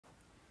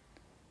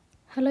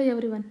Hello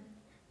everyone.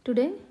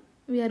 Today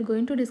we are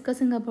going to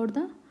discussing about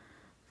the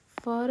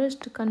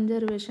Forest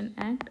Conservation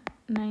Act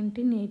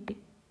 1980.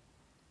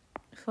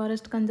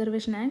 Forest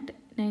Conservation Act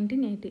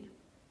 1980.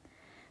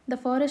 The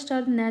forests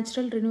are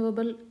natural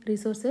renewable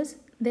resources.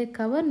 They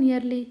cover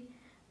nearly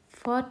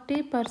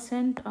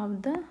 40%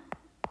 of the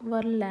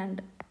world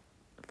land.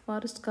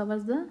 Forest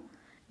covers the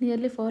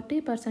nearly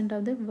 40%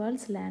 of the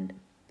world's land.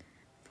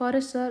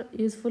 Forests are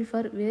useful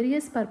for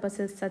various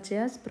purposes such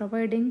as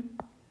providing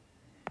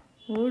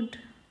wood,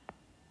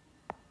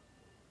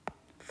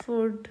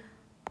 food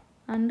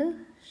and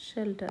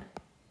shelter,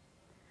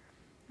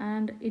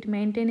 and it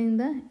maintaining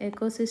the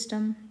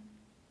ecosystem,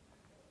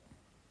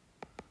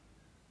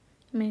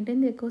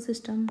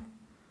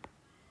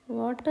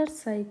 water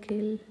cycle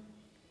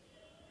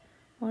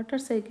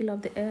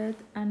of the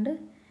earth and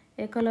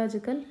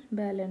ecological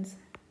balance.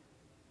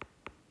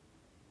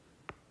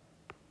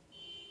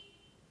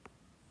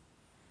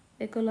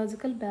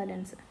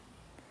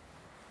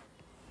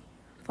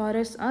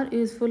 Forests are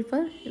useful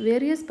for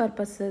various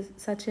purposes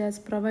such as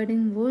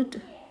providing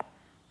wood,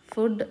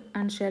 food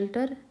and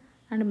shelter,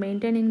 and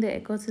maintaining the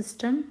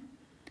ecosystem,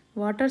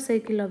 water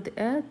cycle of the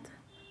earth,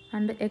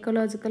 and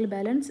ecological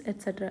balance,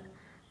 etc.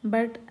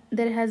 But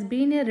there has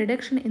been a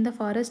reduction in the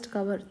forest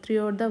cover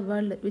throughout the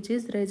world, which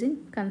is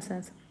raising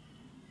concerns.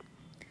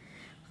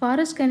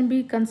 Forest can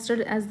be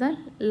considered as the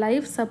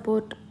life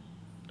support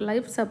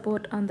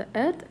on the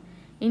earth.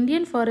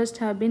 Indian forests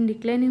have been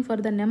declining for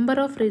the number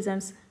of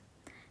reasons.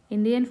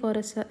 Indian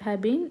forests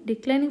have been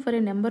declining for a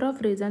number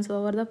of reasons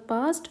over the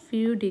past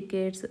few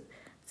decades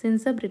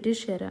since the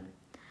British era.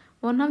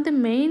 One of the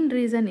main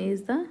reason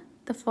is the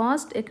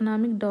fast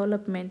economic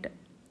development.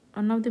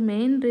 One of the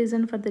main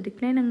reason for the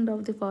declining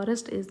of the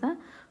forest is the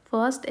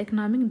fast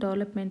economic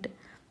development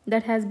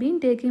that has been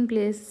taking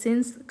place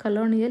since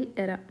colonial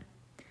era.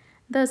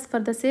 Thus,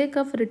 for the sake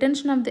of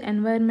retention of the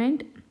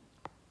environment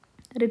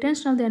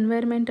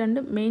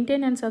and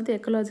maintenance of the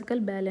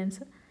ecological balance,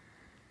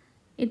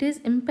 it is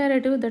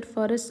imperative that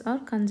forests are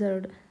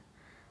conserved.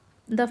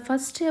 The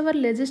first ever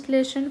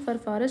legislation for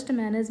forest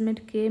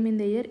management came in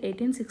the year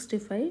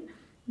 1865.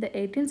 The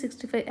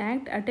 1865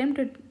 Act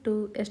attempted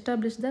to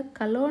establish the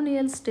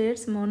colonial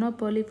states'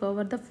 monopoly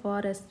over the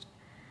forest.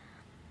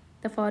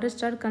 The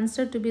forests are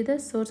considered to be the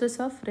sources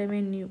of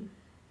revenue.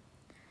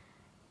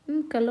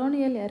 In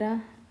colonial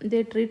era,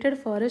 they treated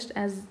forest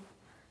as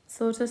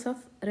sources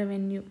of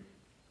revenue.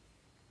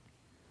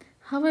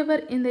 However,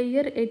 in the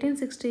year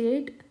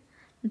 1868,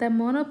 the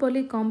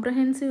monopoly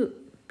comprehensive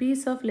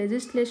piece of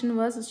legislation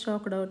was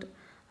struck out.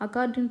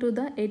 According to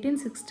the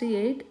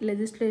 1868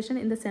 legislation,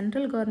 in the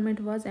central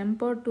government was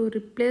empowered to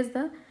replace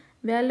the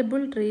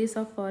valuable trees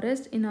of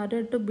forest in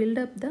order to build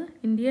up the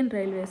Indian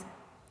railways.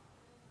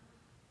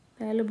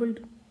 Valuable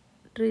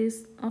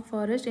trees of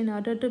forest in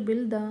order to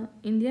build the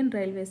Indian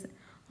railways.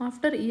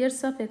 After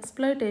years of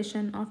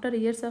exploitation,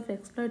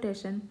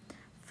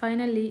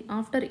 finally,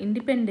 after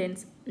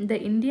independence,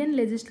 the Indian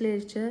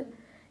legislature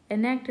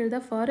enacted the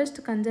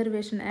Forest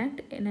Conservation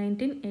Act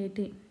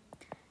 1980.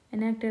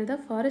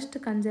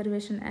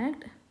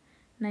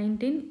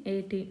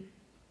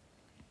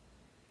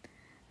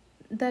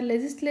 The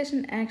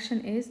legislation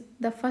action is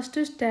the first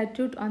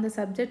statute on the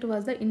subject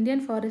was the Indian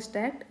Forest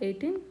Act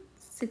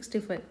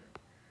 1865,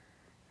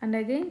 and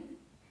again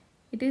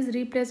it is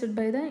replaced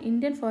by the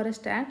Indian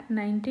Forest Act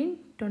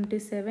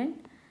 1927,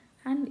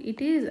 and it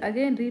is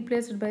again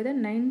replaced by the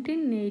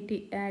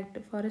 1980 Act,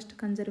 Forest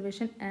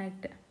Conservation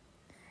Act.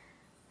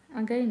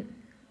 Again,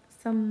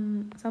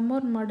 some more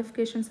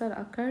modifications are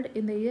occurred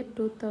in the year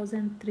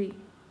 2003.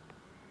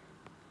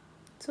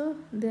 So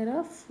there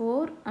are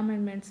 4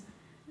 amendments,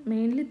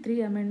 mainly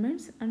 3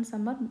 amendments, and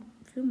some are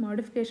few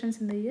modifications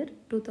in the year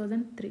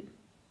 2003.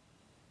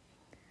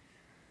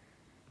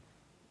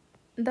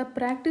 The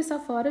practice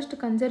of forest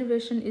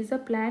conservation is the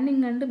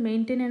planning and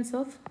maintenance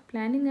of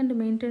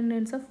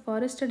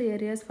forested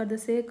areas for the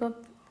sake of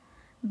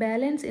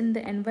balance in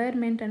the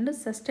environment and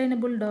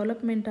sustainable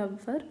development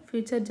for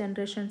future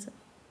generations.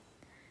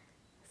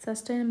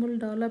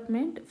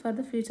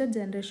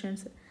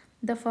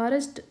 The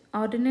Forest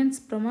Ordinance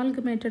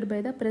promulgated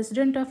by the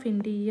President of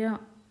India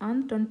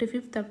on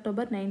 25th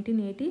October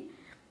 1980.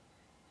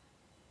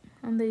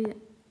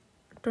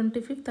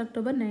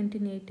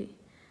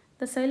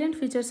 The salient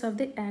features of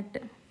the Act.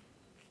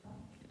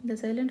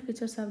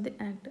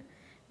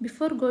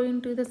 Before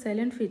going to the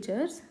salient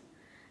features,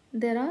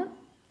 there are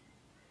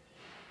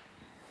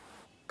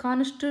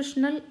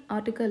constitutional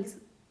articles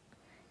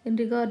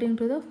regarding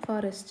to the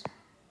forest.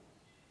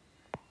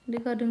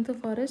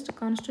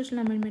 Constitutional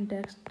Amendment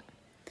Act.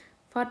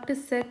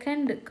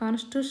 42nd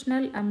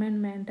Constitutional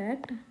Amendment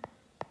Act,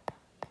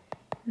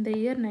 the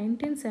year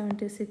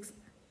 1976,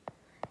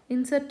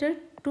 inserted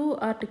 2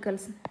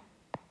 articles.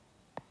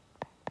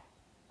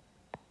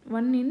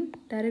 One in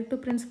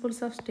Directive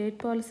Principles of State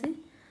Policy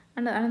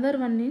and another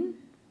one in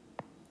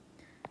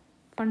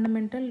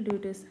Fundamental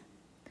Duties.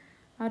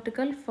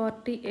 Article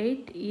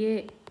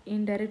 48A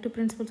in Directive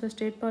Principles of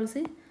State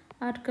Policy,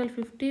 Article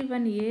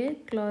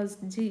 51A Clause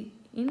G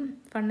in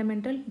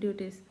Fundamental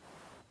Duties.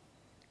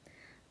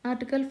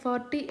 Article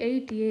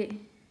 48A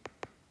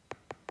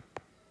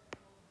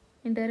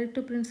in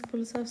Directive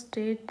Principles of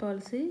State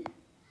Policy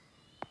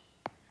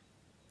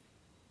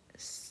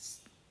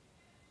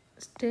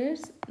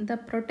states the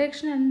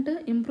protection and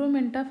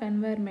improvement of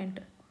environment.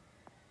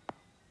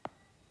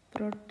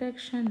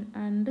 Protection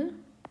and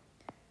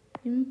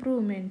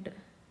improvement.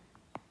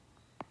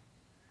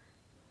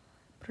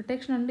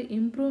 Protection and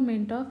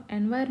improvement of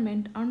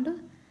environment and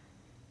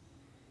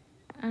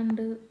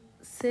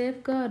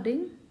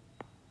safeguarding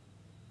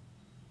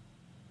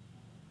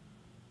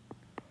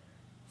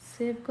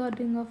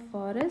of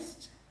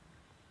forests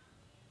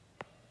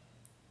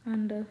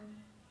and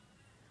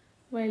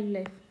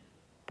wildlife.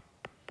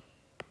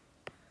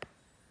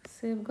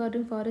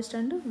 Safeguarding forest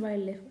and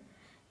wildlife.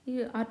 ఈ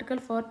article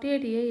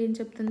 48A ఏం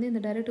చెప్తుంది? In the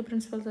directive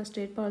principles of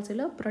state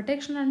పాలసీలో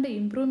protection and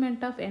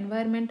improvement of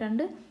environment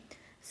and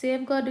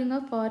సేఫ్గార్డింగ్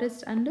of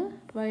forest and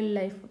wild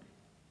life.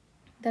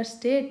 The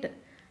state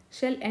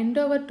shall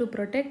endeavor to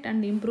protect and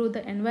improve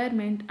the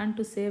environment and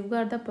to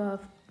safeguard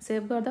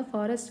the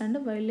forest and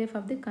wildlife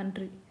of the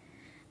country.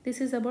 This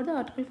is about the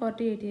Article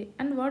 48A.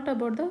 And what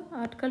about the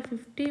Article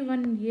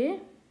 51A?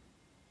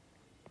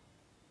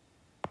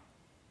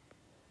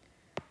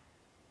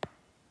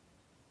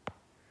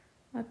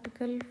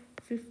 Article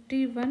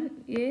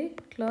 51A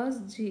Clause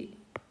G,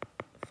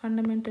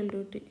 Fundamental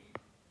Duty.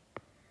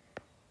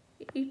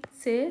 It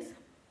says,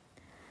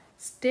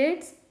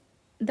 states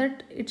that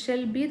it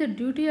shall be the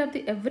duty of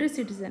the every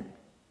citizen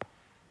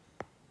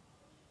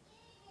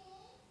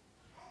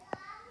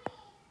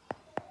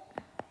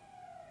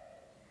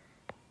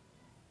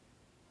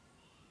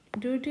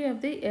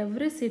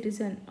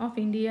of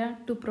India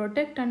to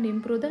protect and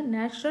improve the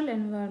natural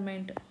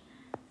environment.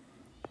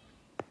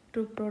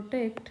 To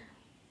protect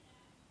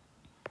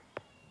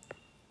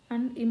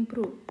and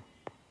improve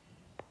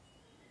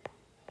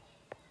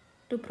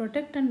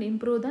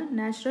the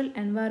natural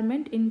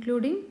environment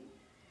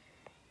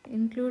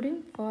including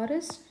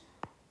forests,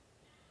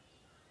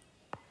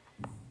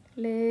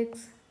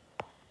 lakes,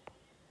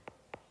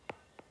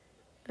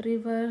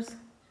 rivers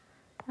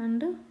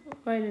and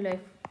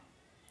wildlife.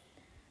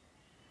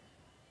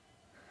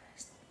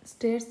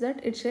 States that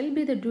it shall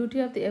be the duty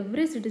of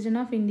every citizen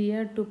of India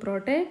to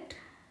protect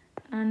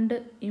and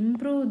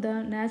improve the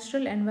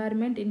natural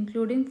environment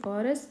including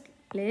forests,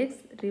 lakes,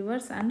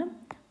 rivers and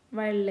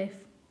wildlife,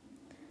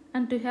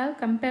 and to have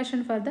compassion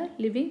for the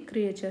living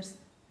creatures.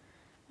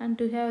 And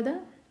to have the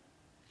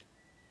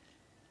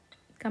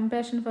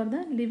compassion for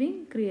the living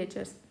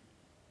creatures.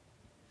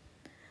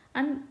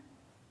 And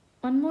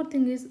one more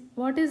thing is,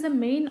 what is the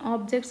main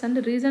objects and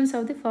reasons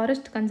of the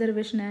Forest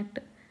Conservation Act?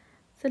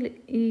 So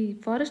ఈ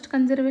forest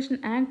conservation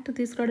act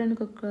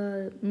తీసుకురావడానికి ఒక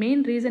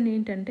main reason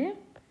ఏంటంటే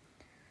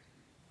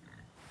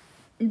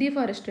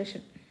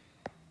deforestation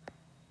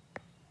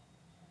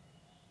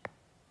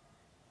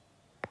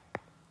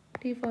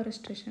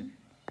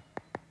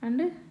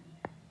and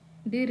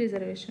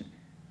డీరిజర్వేషన్.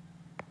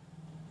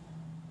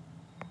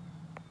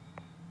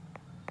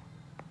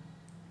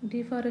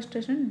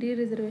 Deforestation,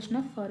 dereservation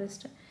of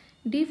forest.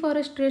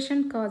 Deforestation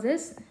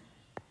causes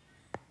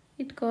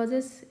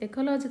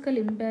ecological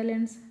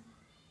imbalance.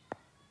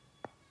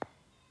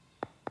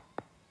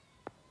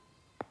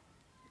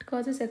 It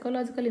causes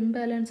ecological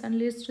imbalance and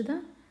leads to the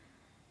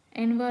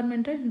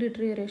environmental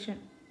deterioration.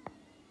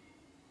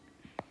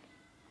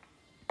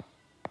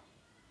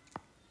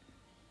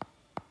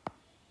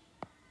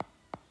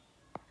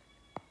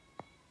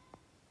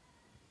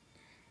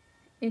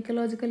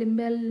 Ecological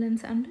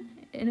imbalance and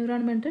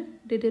environmental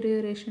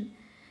deterioration.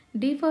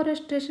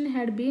 Deforestation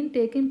had been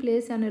taking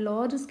place on a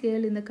large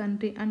scale in the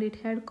country and it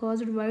had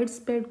caused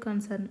widespread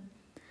concern.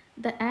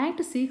 The Act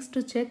seeks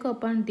to check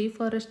upon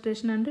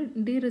deforestation and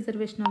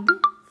dereservation of the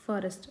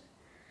forest.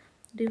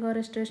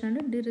 Deforestation and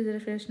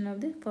dereservation of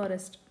the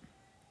forest.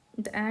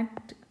 The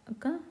Act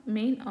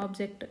main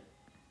object.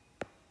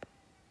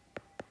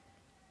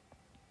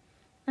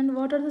 And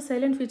what are the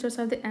salient features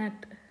of the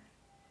Act?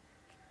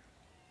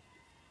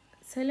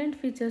 Salient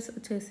features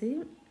వచ్చేసి,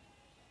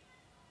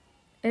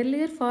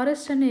 earlier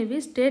forest అనేవి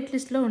state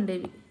లిస్ట్లో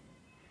ఉండేవి.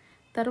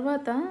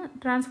 తర్వాత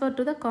transfer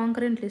to the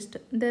concurrent list.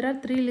 There are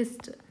 3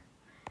 list: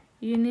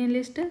 union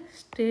list,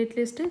 state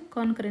list,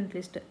 concurrent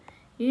list.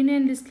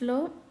 Union లిస్ట్లో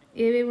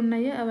ఏవేవి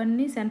ఉన్నాయో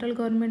అవన్నీ central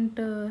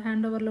government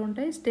hand ఓవర్లో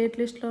ఉంటాయి. స్టేట్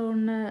లిస్ట్లో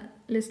ఉన్న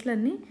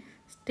లిస్టులన్నీ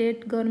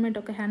స్టేట్ గవర్నమెంట్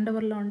ఒక హ్యాండ్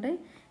ఓవర్లో ఉంటాయి.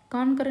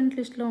 కాంకరెంట్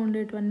లిస్ట్లో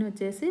ఉండేటివన్నీ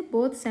వచ్చేసి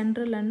బోత్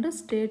సెంట్రల్ అండ్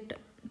స్టేట్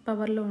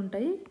పవర్లో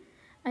ఉంటాయి.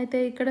 అయితే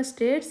ఇక్కడ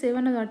స్టేట్స్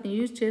ఏమైనా వాటిని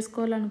యూజ్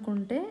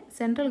చేసుకోవాలనుకుంటే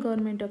సెంట్రల్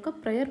గవర్నమెంట్ యొక్క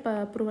ప్రయర్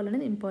అప్రూవల్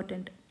అనేది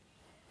ఇంపార్టెంట్.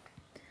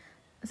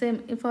 సేమ్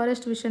ఈ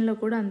ఫారెస్ట్ విషయంలో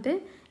కూడా అంతే.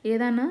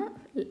 ఏదైనా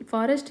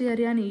ఫారెస్ట్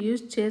ఏరియాని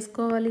యూజ్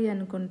చేసుకోవాలి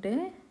అనుకుంటే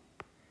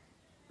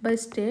బై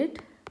స్టేట్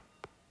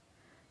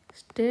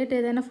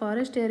ఏదైనా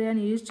ఫారెస్ట్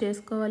ఏరియాని యూజ్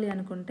చేసుకోవాలి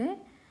అనుకుంటే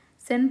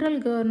సెంట్రల్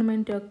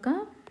గవర్నమెంట్ యొక్క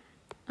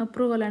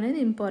అప్రూవల్ అనేది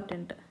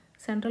ఇంపార్టెంట్.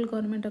 సెంట్రల్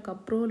గవర్నమెంట్ యొక్క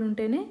అప్రూవల్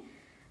ఉంటేనే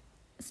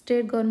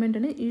స్టేట్ గవర్నమెంట్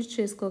అనేది యూజ్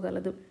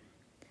చేసుకోగలదు.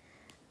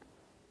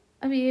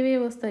 అవి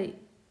ఏవేవి వస్తాయి?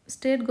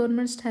 state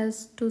government has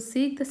to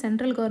seek the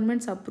central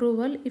government's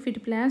approval if it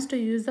plans to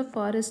use the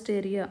forest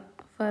area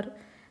for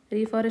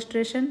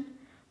reforestation,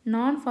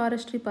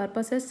 non-forestry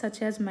purposes such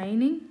as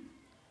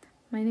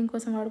mining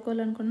కోసం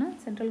వాడుకోవాలనుకున్న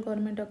central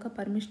government యొక్క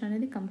permission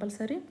అనేది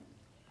compulsory.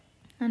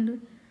 And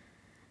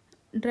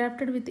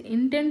drafted with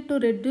intent to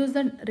reduce the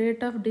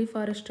rate of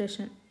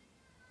deforestation.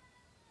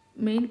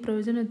 Main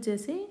provision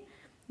వచ్చేసి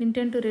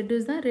intent to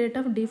reduce the rate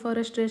of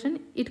deforestation.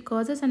 It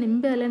causes an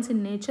imbalance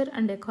in nature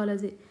and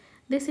ecology.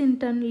 This in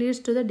turn leads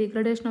to the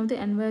degradation of the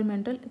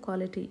environmental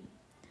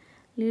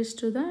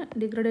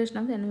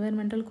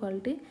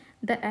quality.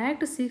 The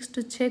Act seeks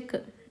to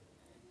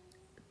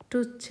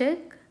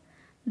check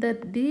the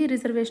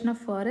de-reservation of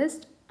forest.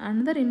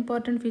 Another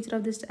important feature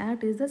of this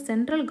Act is the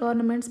central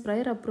government's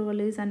prior approval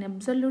is an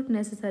absolute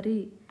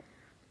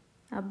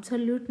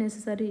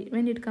necessary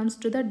when it comes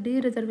to the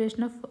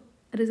de-reservation of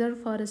reserved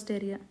forest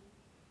area.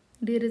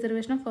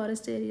 డీరిజర్వేషన్ of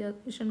forest area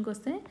విషయానికి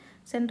వస్తే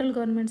central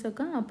governments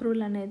యొక్క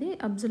approval అనేది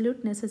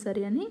absolute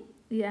necessary అని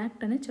ఈ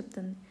act అనేది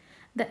చెప్తుంది.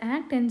 The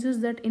act ensures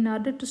that in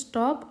order to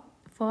stop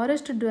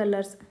forest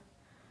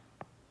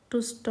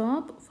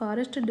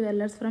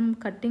dwellers from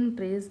cutting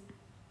trees,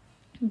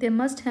 they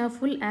must have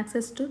full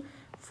access to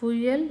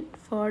fuel,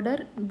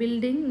 fodder,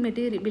 building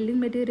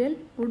material,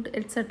 would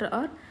etcetera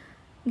are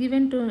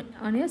given to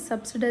on a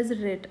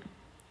subsidised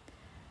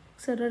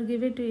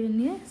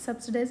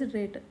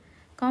rate.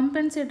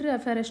 Compensatory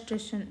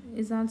afforestation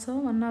is also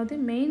one of the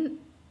main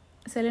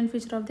salient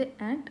feature of the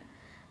Act,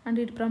 and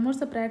it promotes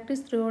the practice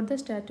throughout the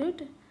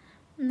statute.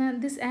 Now,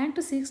 this Act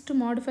seeks to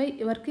modify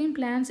working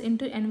plans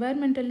into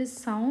environmentally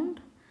sound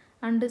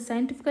and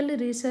scientifically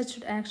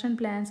researched action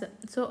plans,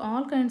 so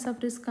all kinds of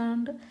risk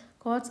and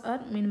costs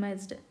are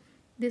minimized.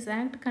 This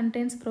Act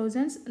contains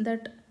provisions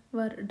that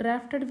were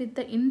drafted with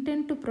the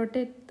intent to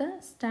protect the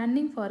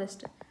standing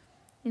forest.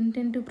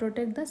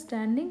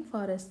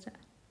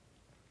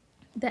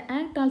 The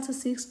Act also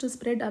seeks to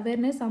spread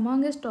awareness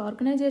amongst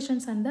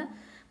organizations and the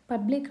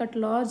public at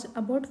large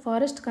about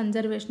forest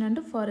conservation and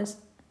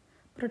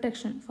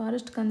protection.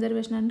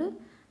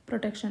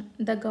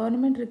 The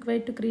government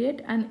required to create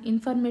an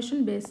information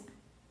base.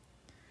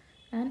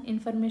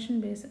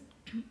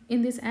 In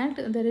this Act,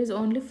 there is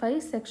only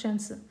 5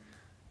 sections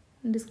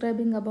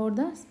describing about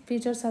the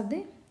features of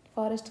the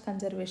forest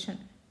conservation.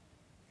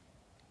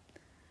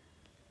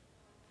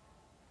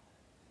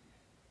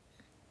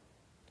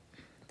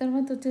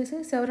 తర్వాత వచ్చేసి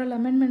several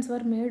amendments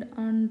were made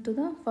on to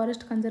the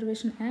forest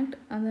conservation act.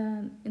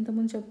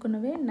 ఇంతకుముందు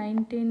చెప్పుకున్నవే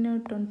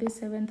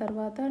 1927,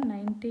 తర్వాత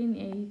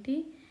 1980,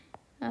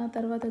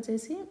 తర్వాత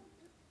వచ్చేసి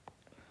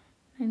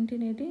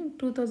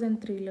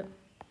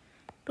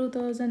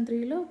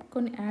 2003లో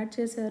కొన్ని add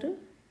చేశారు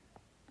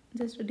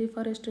just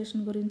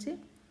deforestation గురించి.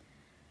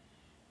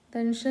 The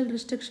initial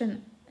restriction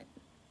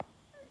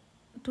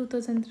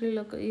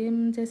 2003లో ఏం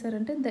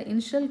చేశారంటే, the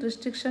initial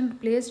restriction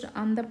placed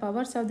on the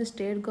powers of the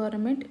state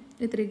government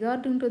with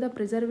regarding to the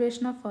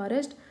preservation of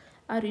forest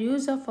are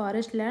use of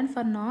forest land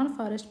for non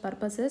forest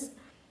purposes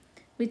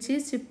which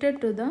is shifted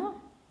to the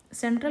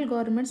central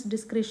governments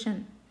discretion.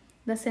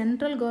 The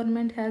central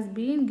government has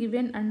been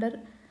given under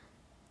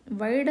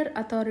wider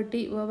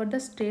authority over the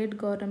state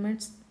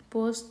governments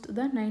post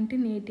the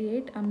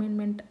 1988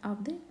 amendment of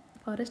the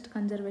Forest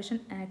Conservation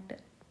Act.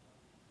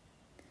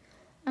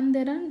 And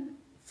there are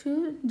few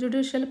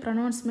judicial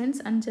pronouncements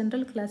and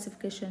general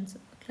clarifications.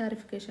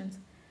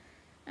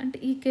 And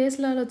ఈ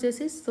కేసులో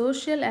వచ్చేసి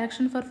social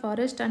action for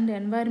forest and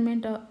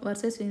environment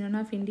versus union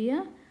of India,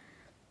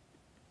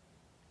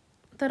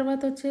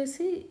 తర్వాత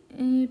వచ్చేసి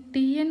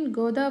TN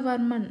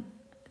Godavarman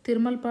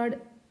తిరుమల్పాడ్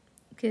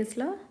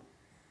కేసులో,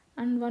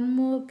 and one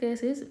more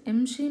case is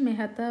MC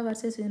Mehta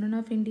versus Union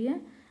of India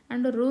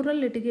and Rural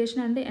Litigation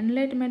and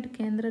Enlightenment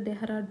Kendra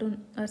Dehradun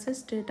versus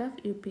State of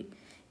UP.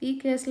 ఈ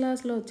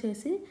కేసులలో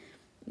వచ్చేసి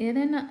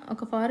ఏదైనా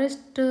ఒక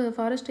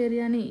forest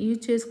ఏరియాని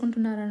use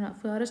చేసుకుంటున్నారన్న,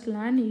 forest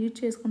ల్యాండ్ని యూజ్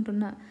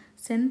చేసుకుంటున్న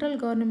సెంట్రల్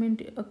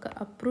గవర్నమెంట్ యొక్క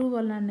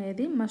అప్రూవల్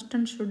అనేది మస్ట్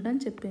అండ్ షుడ్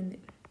అని చెప్పింది.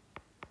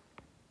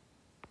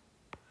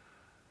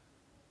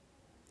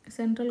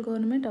 సెంట్రల్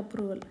గవర్నమెంట్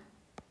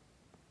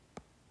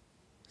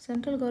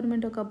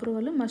యొక్క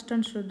అప్రూవల్ మస్ట్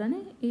అండ్ షుడ్ అని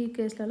ఈ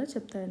కేసులలో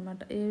చెప్తాయన్నమాట.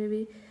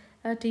 ఏవి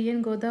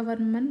టిఎన్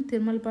గోదావర్మన్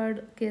తిరుమల్పాడ్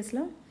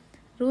కేసులో,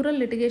 రూరల్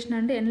లిటిగేషన్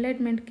అండ్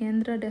ఎన్లైట్మెంట్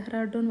కేంద్ర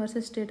Dehradun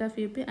versus state of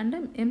UP and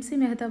MC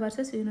Mehta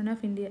versus union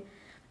of India.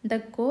 The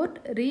court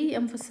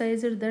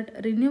రీఎంఫసైజ్డ్ that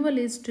renewal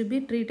is to be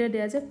treated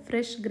as a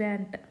fresh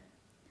grant.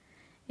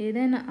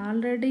 ఏదైనా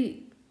already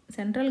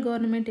central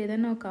government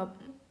ఏదైనా ఒక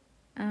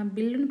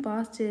బిల్లును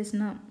pass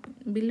చేసినా,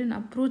 బిల్లును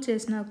approve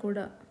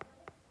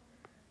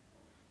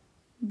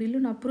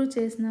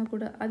చేసినా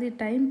కూడా అది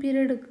టైం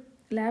పీరియడ్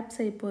ల్యాప్స్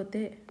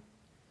అయిపోతే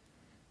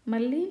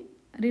మళ్ళీ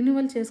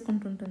రిన్యూవల్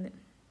చేసుకుంటుంటుంది.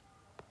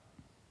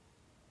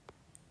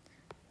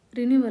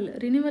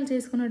 రిన్యూవల్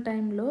చేసుకున్న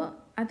టైంలో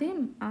అది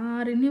ఆ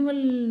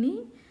రిన్యూవల్ని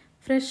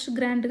ఫ్రెష్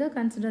గ్రాంట్గా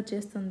కన్సిడర్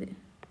చేస్తుంది.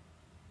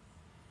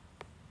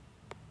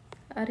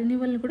 ఆ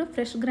రిన్యూవల్ని కూడా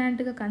ఫ్రెష్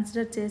గ్రాంట్గా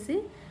కన్సిడర్ చేసి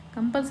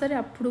కంపల్సరీ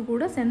అప్పుడు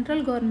కూడా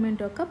సెంట్రల్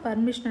గవర్నమెంట్ యొక్క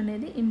పర్మిషన్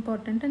అనేది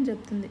ఇంపార్టెంట్ అని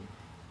చెప్తుంది.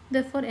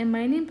 Therefore, a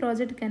mining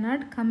project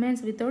cannot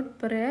commence without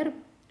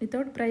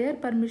prior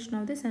permission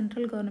of the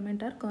central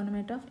government or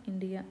government of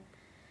India.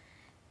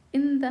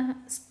 In the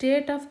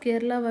state of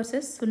Kerala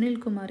versus Sunil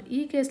Kumar, ఈ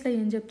కేసులో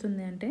ఏం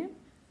చెప్తుంది అంటే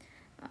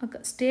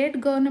state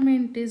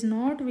government is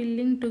not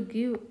willing to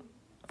give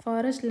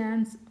forest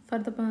lands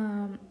for the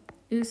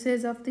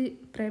usage of the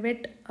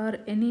private or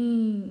any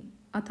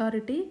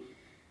authority.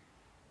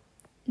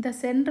 The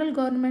central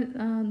government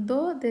though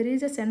there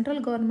is a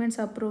central governments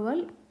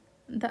approval,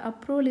 the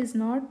approval is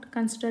not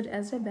considered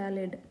as a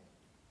valid.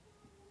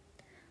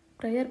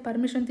 Prior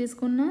permission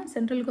తీసుకున్న,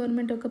 central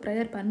government యొక్క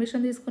prior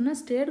permission తీసుకున్న,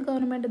 state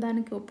government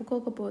దానికి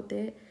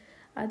ఒప్పుకోకపోతే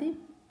అది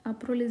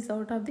approval is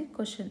out of the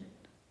question.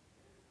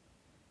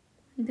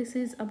 This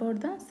is about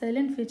the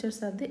silent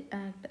features of the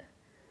act.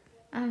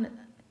 And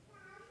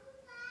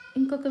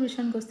ఇంకొక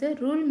విషయానికి వస్తే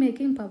rule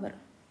making power.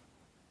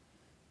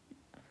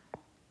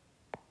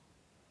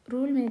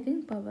 Rule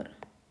making power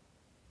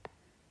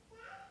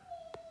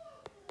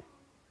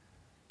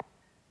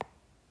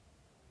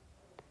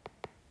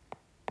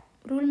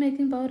rule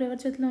making power ఎవరి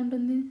చేతిలో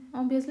ఉంటుంది?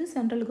 Obviously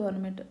central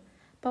government.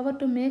 Power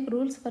to make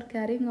rules for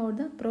carrying out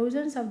the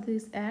provisions of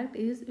this act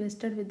is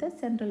vested with the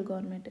central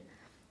government.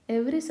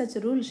 Every such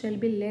rule shall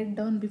be laid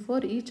down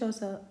before each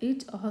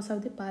house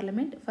of the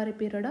parliament for a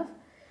period of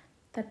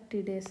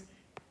 30 days.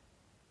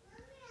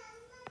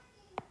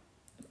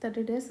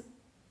 30 days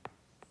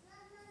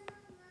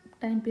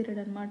time period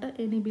అనమాట.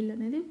 Any bill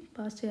అనేది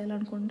pass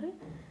చేయాలనుకుంటే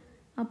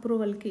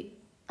అప్రూవల్కి.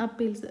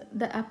 Appeals.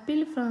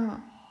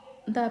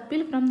 The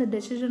appeal from the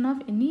decision of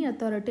any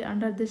authority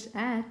under this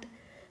act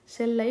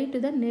shall lie to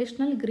the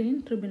National Green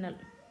Tribunal.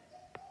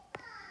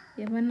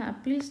 ఏమైనా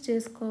appeals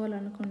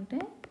చేసుకోవాలనుకుంటే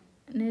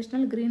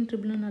national green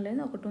tribunal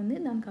అనేది ఒకటి ఉంది,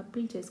 దానికి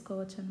appeal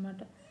చేసుకోవచ్చు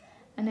అనమాట.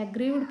 And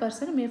aggrieved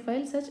person may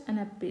file such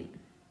an appeal.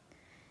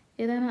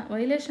 ఏదైనా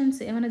violations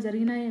ఏమైనా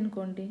జరిగినాయి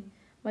అనుకోండి,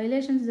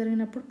 వైలేషన్స్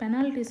జరిగినప్పుడు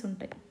పెనాల్టీస్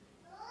ఉంటాయి.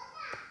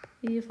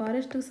 ఈ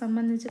ఫారెస్ట్కి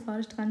సంబంధించి,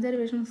 ఫారెస్ట్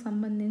కన్జర్వేషన్కి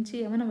సంబంధించి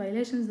ఏమైనా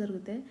వైలేషన్స్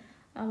జరిగితే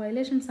ఆ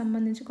వైలేషన్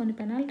సంబంధించి కొన్ని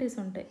పెనాల్టీస్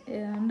ఉంటాయి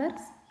అండర్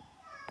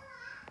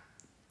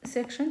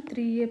సెక్షన్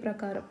 3A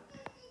ప్రకారం.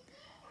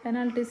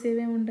 పెనాల్టీస్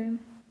ఏవేమి ఉంటాయి?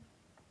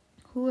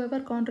 Who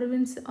ever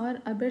contributes are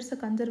అబేట్స్ the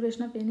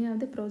conservation of any of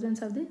the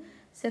provisions of the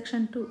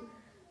section 2.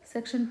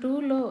 Section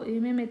 2లో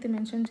ఏమేమైతే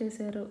మెన్షన్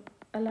చేశారో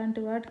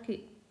అలాంటి వాటికి,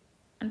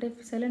 అంటే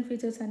సైలెంట్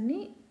ఫీచర్స్ అన్నీ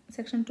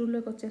సెక్షన్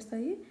 2లోకి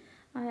వచ్చేస్తాయి.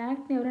 ఆ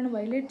యాక్ట్ని ఎవరైనా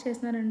వైలేట్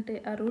చేసినారంటే,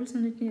 ఆ రూల్స్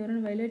అన్నింటిని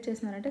ఎవరైనా వైలేట్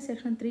చేసినారంటే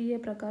సెక్షన్ 3A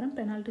ప్రకారం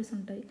పెనాల్టీస్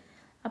ఉంటాయి.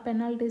 ఆ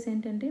పెనాల్టీస్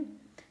ఏంటంటే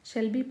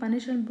shall be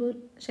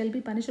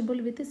punishable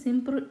with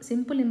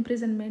simple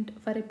imprisonment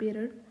for a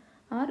period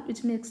are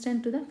which may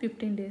extend to the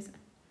 15 days.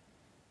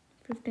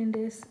 15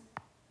 days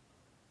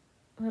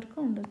వరకు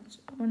ఉండొచ్చు.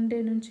 వన్ డే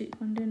నుంచి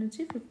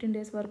 15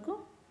 days వరకు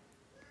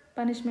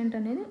పనిష్మెంట్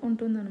అనేది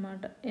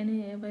ఉంటుందన్నమాట. ఎనీ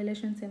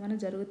వైలేషన్స్ ఏమైనా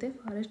జరిగితే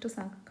ఫారెస్ట్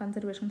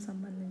కన్జర్వేషన్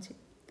సంబంధించి.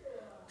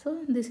 So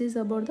this is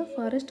about the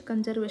forest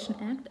conservation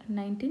act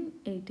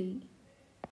 1980.